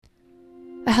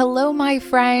Hello, my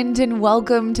friend, and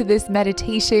welcome to this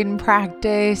meditation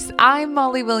practice. I'm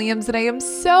Molly Williams, and I am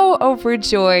so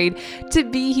overjoyed to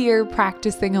be here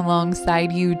practicing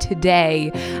alongside you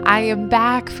today. I am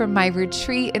back from my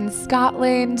retreat in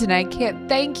Scotland, and I can't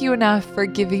thank you enough for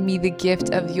giving me the gift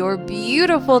of your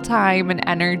beautiful time and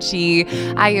energy.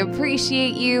 I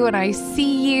appreciate you, and I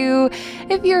see you.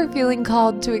 If you're feeling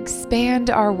called to expand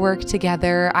our work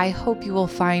together, I hope you will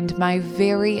find my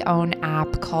very own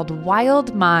app called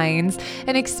Wild Minds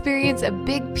and experience a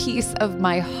big piece of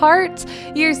my heart.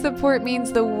 Your support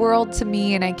means the world to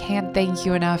me, and I can't thank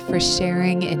you enough for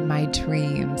sharing in my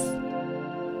dreams.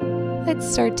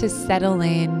 Let's start to settle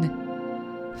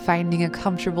in, finding a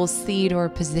comfortable seat or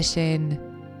position,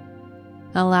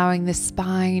 allowing the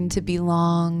spine to be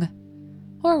long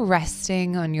or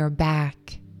resting on your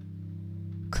back,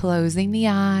 closing the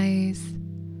eyes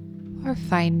or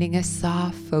finding a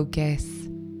soft focus.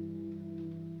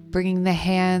 Bringing the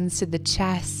hands to the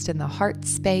chest and the heart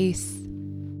space,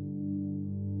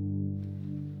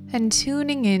 and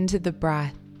tuning into the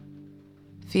breath,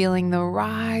 feeling the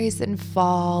rise and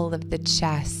fall of the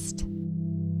chest,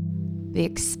 the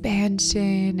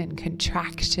expansion and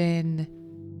contraction.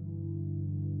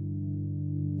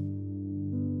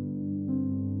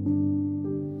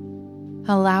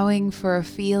 Allowing for a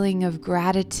feeling of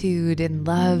gratitude and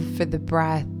love for the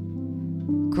breath.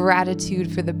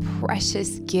 Gratitude for the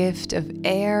precious gift of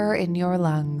air in your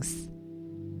lungs.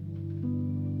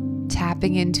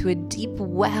 Tapping into a deep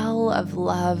well of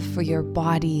love for your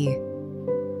body,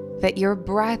 that your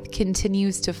breath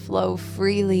continues to flow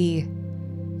freely,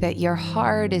 that your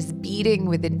heart is beating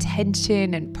with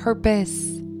intention and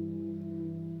purpose.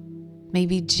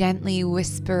 Maybe gently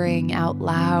whispering out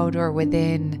loud or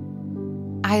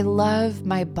within, I love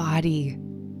my body.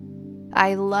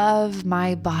 I love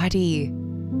my body.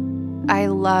 I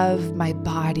love my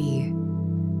body.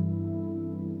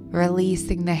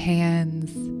 Releasing the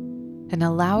hands and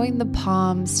allowing the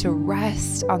palms to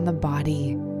rest on the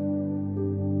body.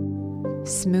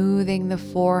 Smoothing the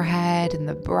forehead and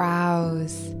the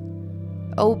brows.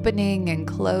 Opening and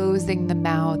closing the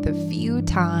mouth a few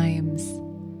times.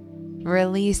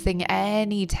 Releasing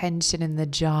any tension in the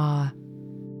jaw.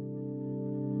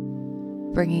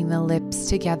 Bringing the lips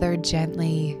together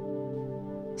gently.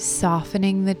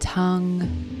 Softening the tongue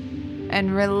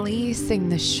and releasing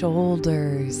the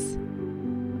shoulders,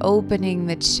 opening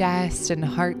the chest and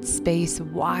heart space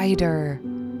wider,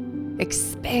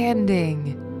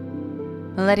 expanding,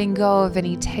 letting go of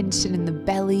any tension in the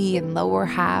belly and lower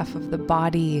half of the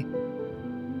body,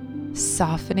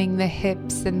 softening the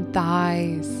hips and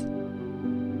thighs,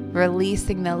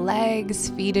 releasing the legs,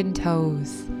 feet, and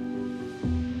toes.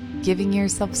 Giving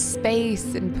yourself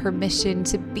space and permission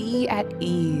to be at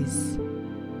ease.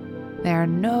 There are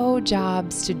no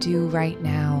jobs to do right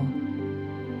now.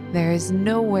 There is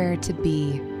nowhere to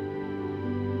be.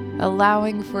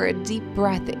 Allowing for a deep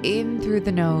breath in through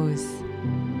the nose.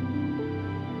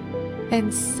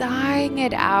 And sighing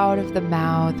it out of the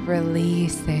mouth,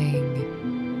 releasing.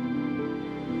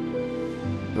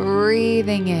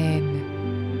 Breathing in.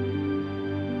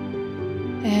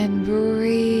 And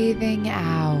breathing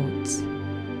out.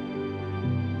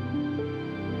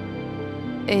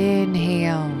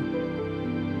 Inhale.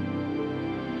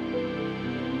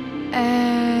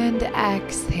 And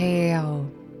exhale.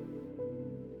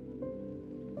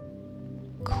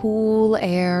 Cool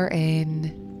air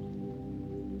in.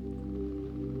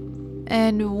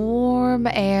 And warm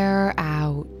air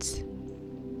out.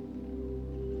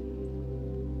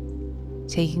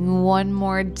 Taking one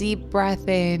more deep breath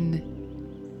in.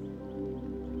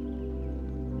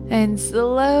 And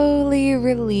slowly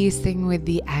releasing with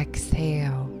the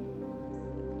exhale.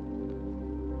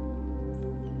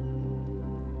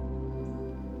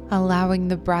 Allowing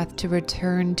the breath to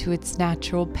return to its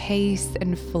natural pace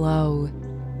and flow.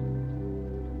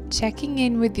 Checking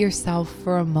in with yourself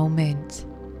for a moment.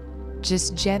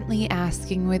 Just gently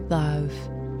asking with love,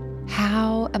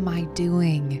 how am I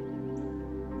doing?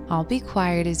 I'll be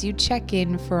quiet as you check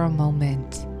in for a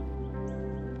moment.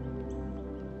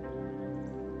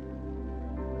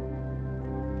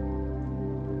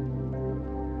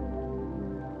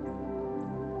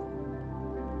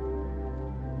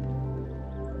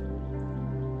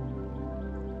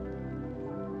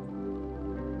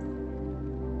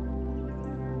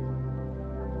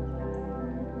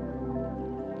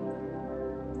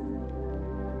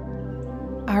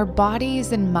 Our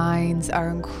bodies and minds are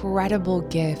incredible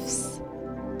gifts,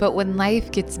 but when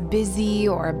life gets busy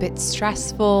or a bit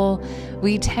stressful,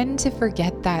 we tend to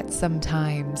forget that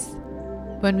sometimes.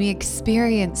 When we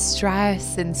experience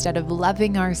stress, instead of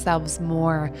loving ourselves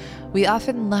more, we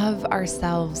often love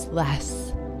ourselves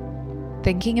less.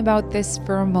 Thinking about this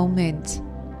for a moment.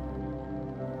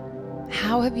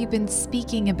 How have you been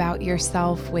speaking about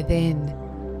yourself within?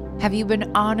 Have you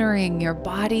been honoring your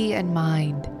body and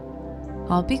mind?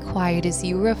 I'll be quiet as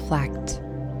you reflect.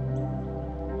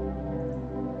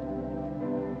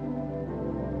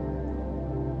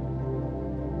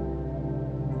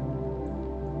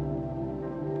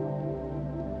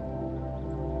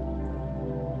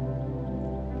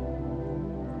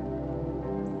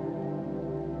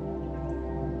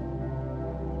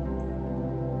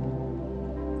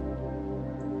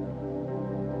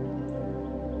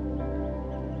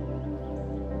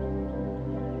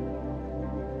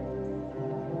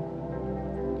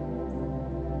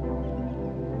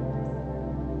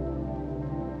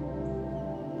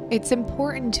 It's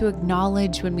important to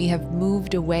acknowledge when we have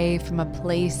moved away from a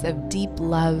place of deep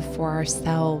love for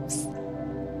ourselves.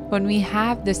 When we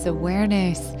have this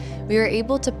awareness, we are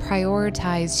able to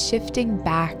prioritize shifting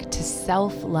back to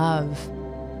self-love.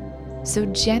 So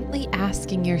gently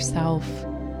asking yourself,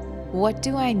 what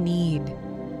do I need?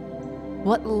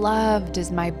 What love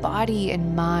does my body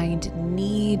and mind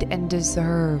need and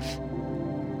deserve?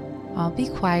 I'll be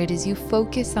quiet as you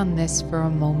focus on this for a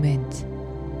moment.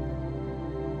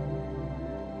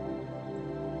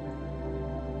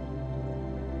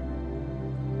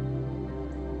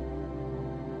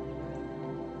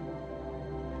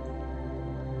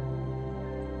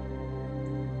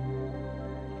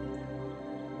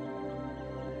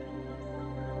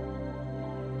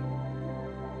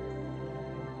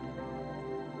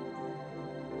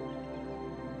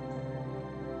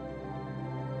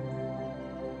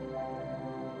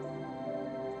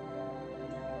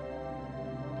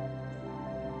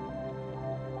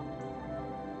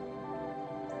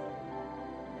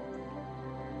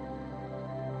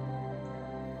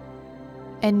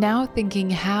 And now thinking,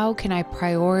 how can I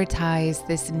prioritize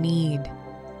this need?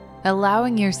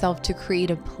 Allowing yourself to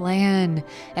create a plan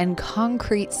and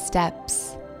concrete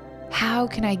steps. How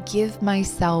can I give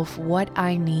myself what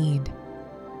I need?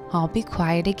 I'll be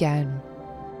quiet again.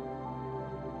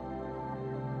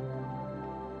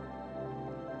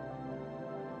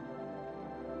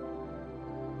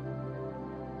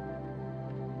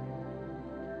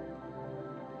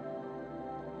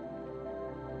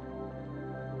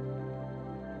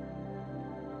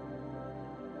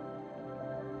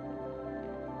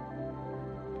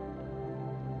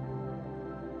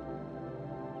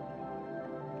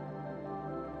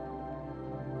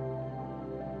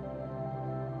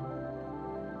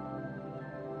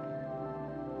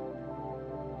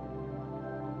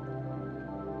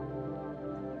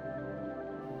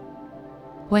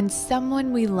 When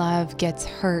someone we love gets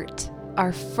hurt,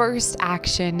 our first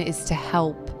action is to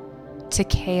help, to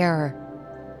care.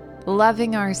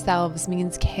 Loving ourselves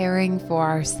means caring for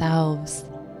ourselves.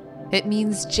 It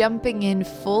means jumping in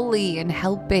fully and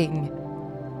helping.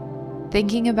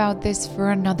 Thinking about this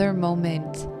for another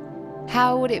moment.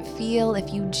 How would it feel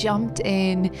if you jumped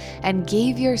in and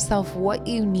gave yourself what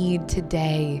you need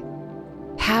today?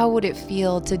 How would it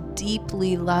feel to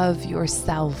deeply love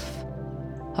yourself?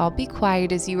 I'll be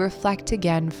quiet as you reflect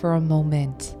again for a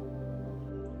moment.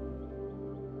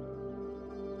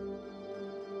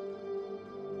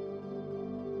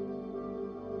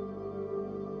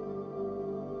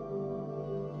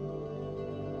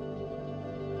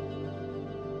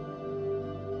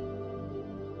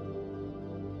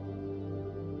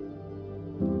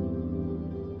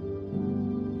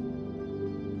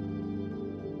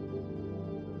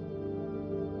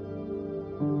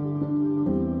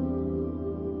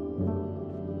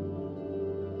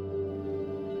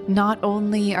 Not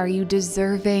only are you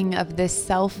deserving of this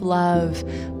self-love,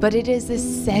 but it is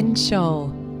essential.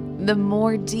 The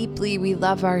more deeply we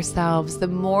love ourselves, the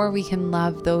more we can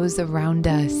love those around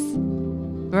us.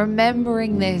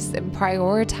 Remembering this and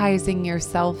prioritizing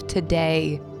yourself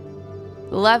today.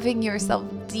 Loving yourself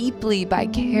deeply by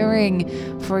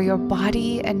caring for your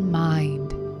body and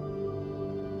mind.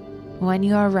 When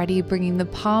you are ready, bringing the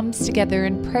palms together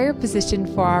in prayer position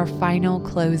for our final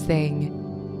closing.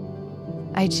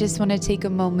 I just want to take a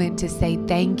moment to say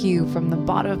thank you from the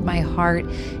bottom of my heart.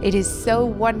 It is so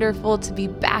wonderful to be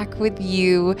back with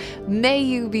you. May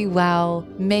you be well.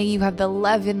 May you have the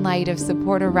love and light of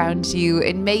support around you.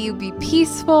 And may you be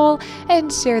peaceful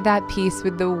and share that peace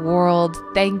with the world.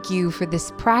 Thank you for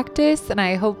this practice. And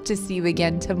I hope to see you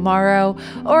again tomorrow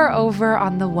or over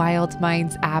on the Wild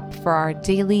Minds app for our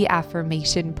daily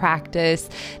affirmation practice.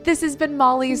 This has been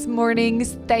Molly's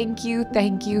Mornings. Thank you,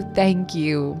 thank you, thank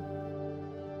you.